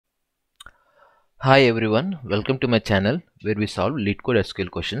Hi everyone, welcome to my channel where we solve LeetCode SQL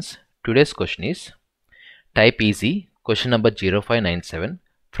questions. Today's question is type easy, question number 0597,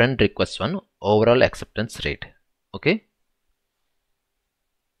 friend request 1, overall acceptance rate. Okay.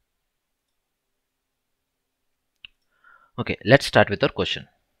 Okay, let's start with our question.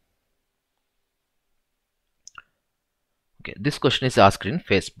 Okay, this question is asked in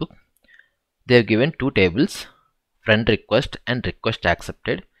Facebook. They have given two tables, friend request and request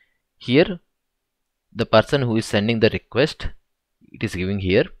accepted. Here, the person who is sending the request, it is giving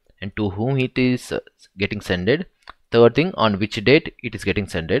here, and to whom it is getting sended. Third thing, on which date it is getting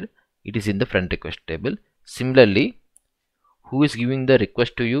sended, it is in the friend request table. Similarly, who is giving the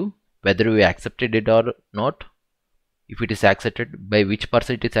request to you, whether you accepted it or not, if it is accepted, by which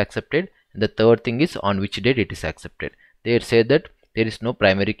person it is accepted, and the third thing is on which date it is accepted. They say that there is no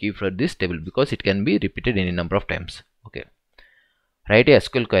primary key for this table because it can be repeated any number of times. Okay. Write a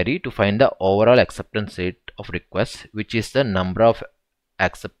SQL query to find the overall acceptance rate of requests, which is the number of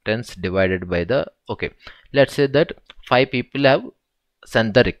acceptance divided by the, okay, let's say that 5 people have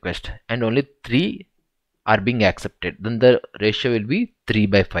sent the request and only 3 are being accepted, then the ratio will be 3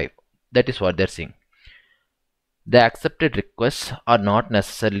 by 5. That is what they're saying. The accepted requests are not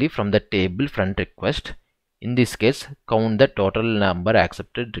necessarily from the table friend request. In this case, count the total number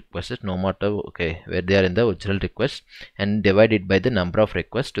accepted requests no matter where they are in the original request and divide it by the number of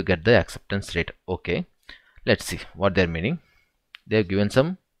requests to get the acceptance rate. Okay, let's see what they're meaning. They have given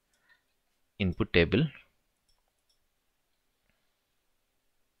some input table.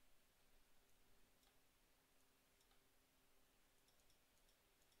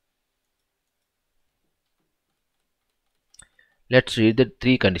 Let's read the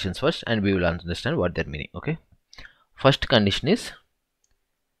 3 conditions first and we will understand what they're meaning. Okay, first condition is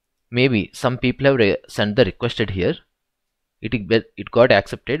maybe some people have sent the requested here, it got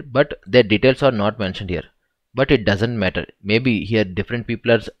accepted, but their details are not mentioned here. But it doesn't matter, maybe here different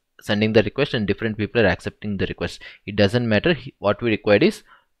people are sending the request and different people are accepting the request. It doesn't matter. What we require is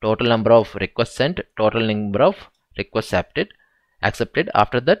total number of requests sent, total number of requests accepted.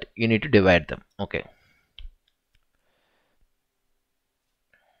 After that you need to divide them. Okay,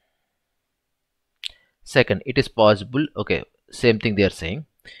 second, it is possible, okay, same thing they are saying,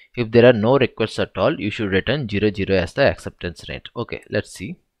 if there are no requests at all, you should return 0 0 as the acceptance rate. Okay, let's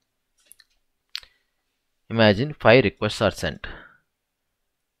see. Imagine 5 requests are sent,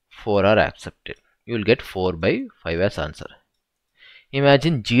 4 are accepted. You will get 4 by 5 as answer.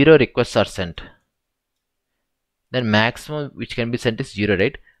 Imagine 0 requests are sent, then maximum which can be sent is 0,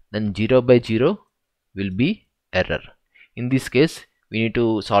 right? Then 0 by 0 will be error. In this case, we need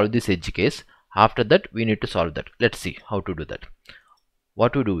to solve this edge case. After that, we need to solve that. Let's see how to do that.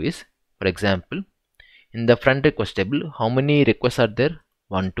 What we do is, for example, in the friend request table, how many requests are there?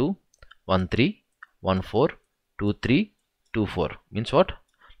 1 2, 1 3, 1 4, 2 3, 2 4. Means what?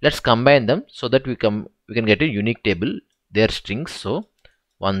 Let's combine them so that we can get a unique table. Their strings. So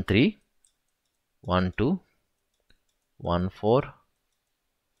 1 3, 1 2, 1 4,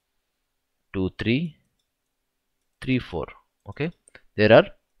 2 3, 3 4. Okay. There are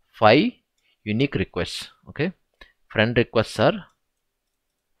 5 unique requests. Okay. Friend requests are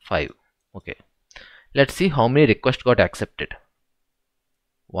 5. Okay. Let's see how many requests got accepted.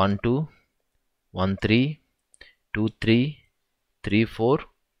 1 2, 1 3, 2 3, 3 4,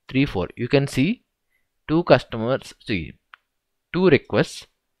 3 4. You can see two requests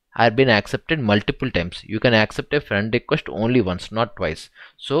have been accepted multiple times. You can accept a friend request only once, not twice.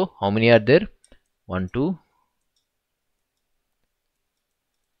 So how many are there? 1 2,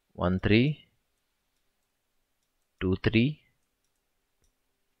 1 3, 2 3,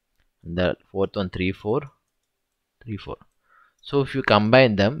 and the fourth one 3 4, 3 4. So if you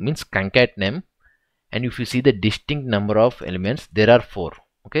combine them, means concatenate them, and if you see the distinct number of elements, there are 4.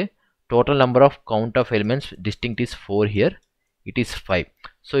 Okay, total number of count of elements distinct is 4. Here it is 5.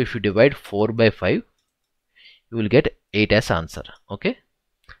 So if you divide 4 by 5, you will get 8 as answer. Okay,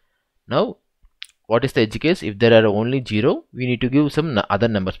 now what is the edge case? If there are only 0, we need to give some other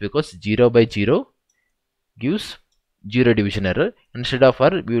numbers, because 0 by 0 gives 0 division error. Instead of r,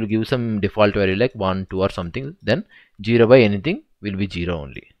 we will give some default value like 1 2 or something. Then 0 by anything will be 0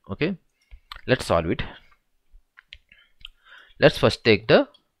 only. Okay, let's solve it. Let's first take the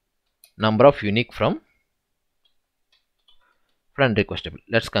number of unique from friend request table.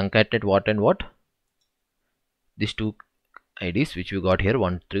 Let's concatenate what and what? These two IDs which we got here,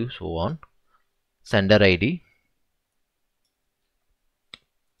 1 2 so on. Sender ID,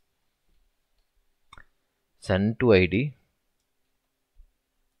 send to ID.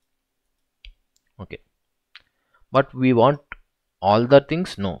 Okay, but we want all the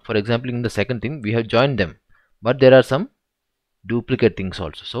things? No. For example, in the second thing we have joined them, but there are some duplicate things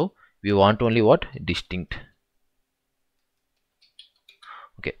also, so we want only what? Distinct.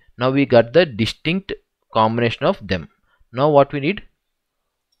 Okay, now we got the distinct combination of them. Now what we need?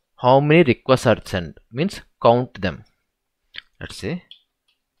 How many requests are sent, means count them. Let's say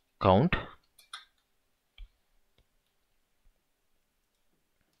count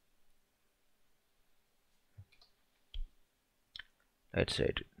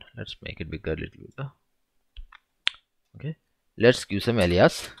let's make it bigger, little bigger. Okay, let's give some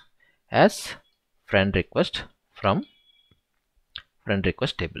alias as friend request from friend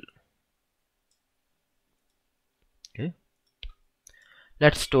request table. Okay,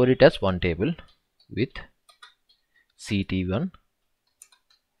 let's store it as one table with ct1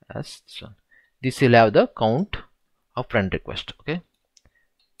 as this one. This will have the count of friend request. Okay,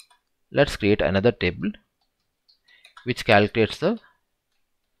 let's create another table which calculates the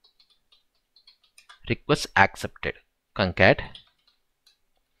requests accepted. Concat,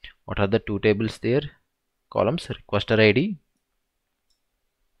 what are the two tables there? Columns, requester ID,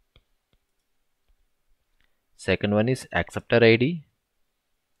 second one is acceptor ID.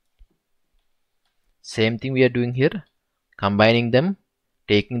 Same thing we are doing here, combining them,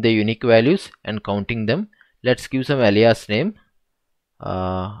 taking the unique values and counting them. Let's give some alias name.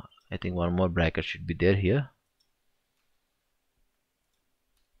 I think one more bracket should be there here,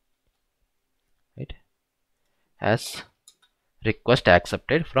 right? As request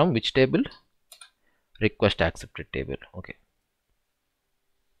accepted from which table? Request accepted table. Okay,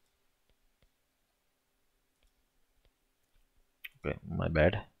 my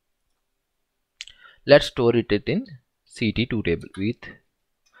bad. Let's store it in ct2 table with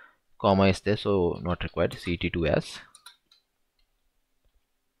comma is there, so not required. ct2 as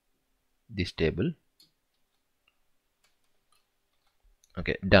this table.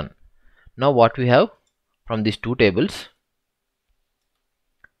 Okay, done. Now what we have from these two tables?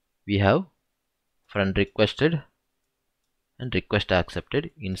 We have friend requested and request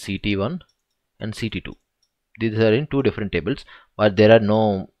accepted in ct1 and ct2. These are in two different tables, but there are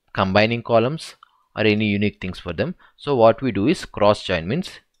no combining columns or any unique things for them. So what we do is cross join,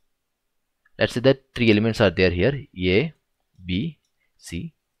 means let's say that three elements are there here, a, b,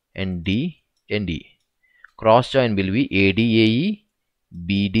 c and d and e. Cross join will be a, d, a, e,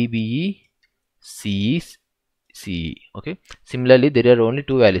 b, d, b, e, c, e, c, e. Okay, similarly there are only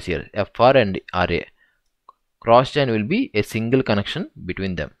two values here, fr and ra. Cross join will be a single connection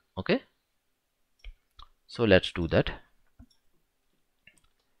between them. Okay, so let's do that.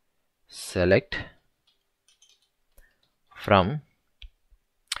 Select from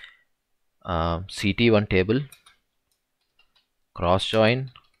ct1 table, cross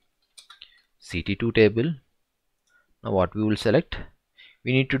join ct2 table. Now what we will select?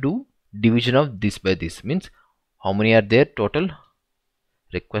 We need to do division of this by this, means how many are there total?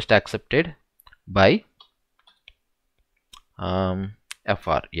 Request accepted by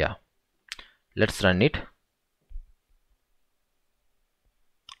fr. Yeah, let's run it.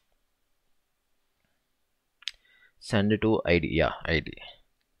 Send it to id. Yeah, id.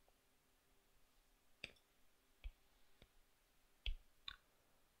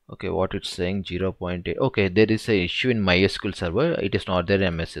 Okay, what it's saying 0.8. Okay, there is a issue in MySQL server. It is not there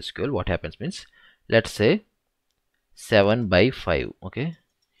in MS SQL. What happens means, let's say 7 by 5. Okay,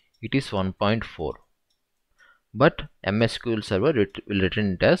 it is 1.4, but MS SQL server will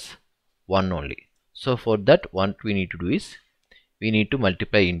return it as 1 only. So for that, what we need to do is we need to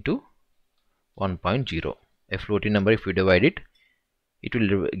multiply into 1.0. A floating number, if you divide it, it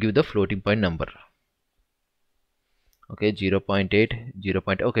will give the floating point number. Okay, 0.8, 0.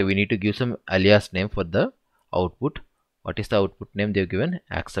 Okay, we need to give some alias name for the output. What is the output name they have given?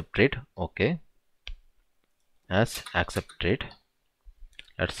 Accept rate. Okay, as accept rate.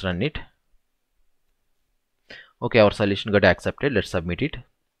 Let's run it. Okay, our solution got accepted. Let's submit it.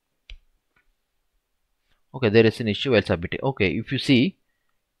 Okay, there is an issue while submitting. Okay, if you see,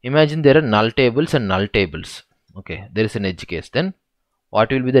 imagine there are null tables and null tables. Okay, there is an edge case. Then what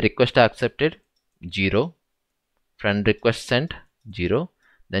will be the request accepted? 0. Friend request sent 0.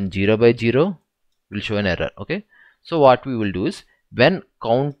 Then 0 by 0 will show an error. Okay, so what we will do is, when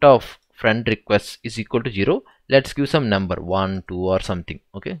count of friend requests is equal to 0, let's give some number 1, 2 or something.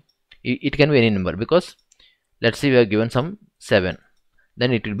 Okay, it can be any number, because let's say we are given some 7,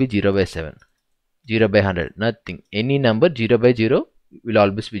 then it will be 0 by 7, 0 by 100, nothing. Any number 0 by 0 will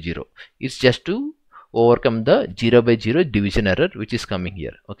always be 0. It's just to overcome the 0 by 0 division error which is coming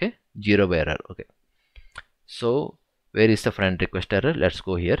here. Okay, 0 by error. Okay, so where is the friend request error? Let's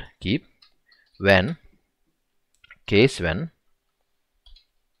go here. Keep when case when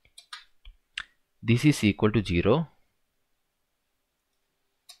this is equal to 0.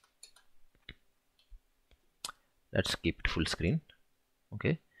 Let's keep it full screen.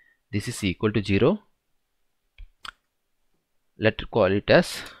 Okay, this is equal to 0. Let's call it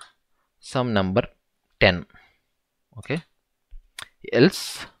as some number 10. Okay,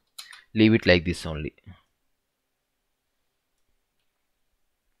 else leave it like this only.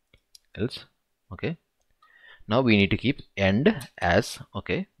 Else. Okay, now we need to keep end as.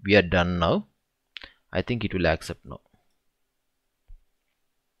 Okay, we are done now. I think it will accept now.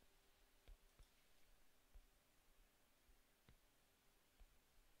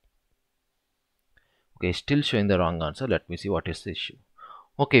 Okay, still showing the wrong answer. Let me see what is the issue.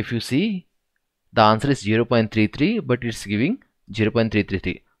 Okay, if you see, the answer is 0.33, but it's giving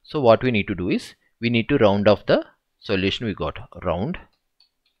 0.333. So what we need to do is, we need to round off the solution we got. Round.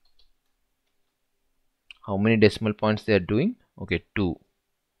 How many decimal points they are doing? Okay, 2.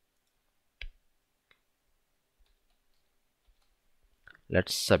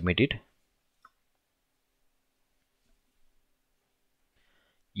 Let's submit it.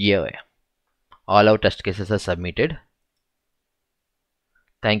 Yeah, all our test cases are submitted.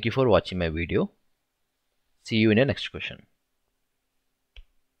 Thank you for watching my video. See you in the next question.